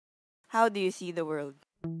How do you see the world?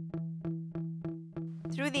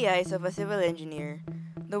 Through the eyes of a civil engineer,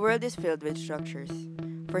 the world is filled with structures.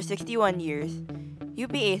 For 61 years,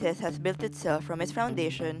 ACES has built itself from its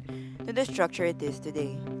foundation to the structure it is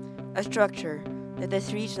today. A structure that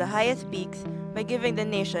has reached the highest peaks by giving the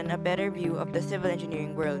nation a better view of the civil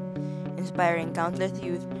engineering world, inspiring countless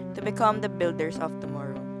youth to become the builders of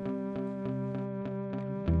tomorrow.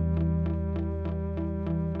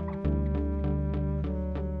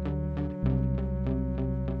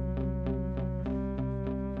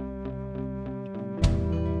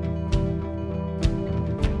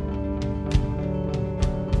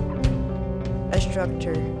 A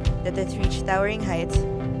structure that has reached towering heights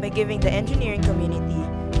by giving the engineering community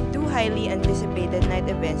two highly anticipated night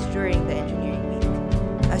events during the engineering week.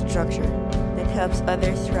 A structure that helps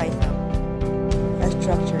others rise up. A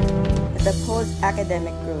structure that upholds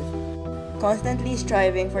academic growth, constantly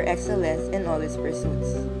striving for excellence in all its pursuits.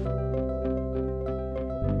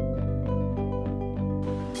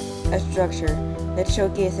 A structure that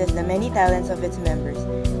showcases the many talents of its members,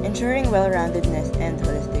 ensuring well-roundedness and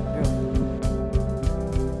holistic growth.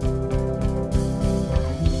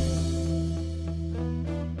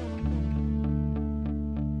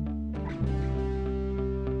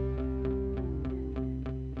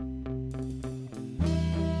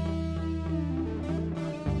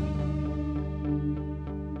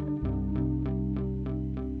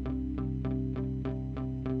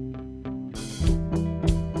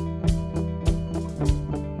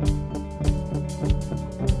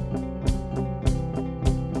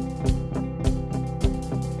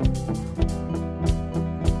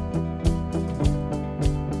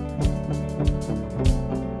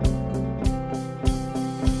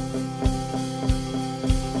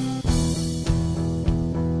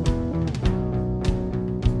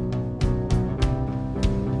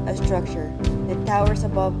 A structure that towers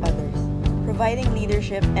above others, providing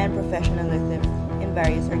leadership and professionalism in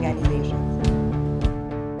various organizations.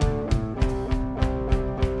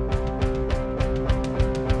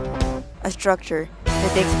 A structure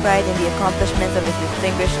that takes pride in the accomplishments of its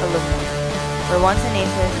distinguished alumni. For once an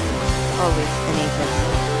ACES, always an ACES.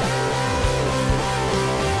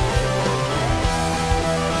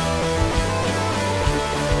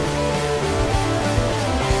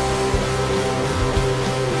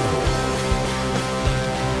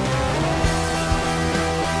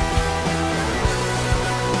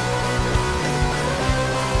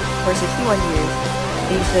 For 61 years,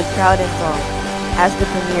 they stood proud and tall as the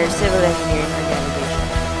premier civil engineering organization,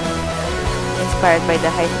 inspired by the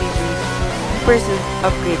heights we've reached in pursuit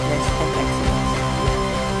of greatness and excellence.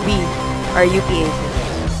 We are ACES.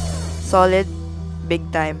 Solid, big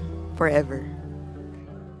time, forever.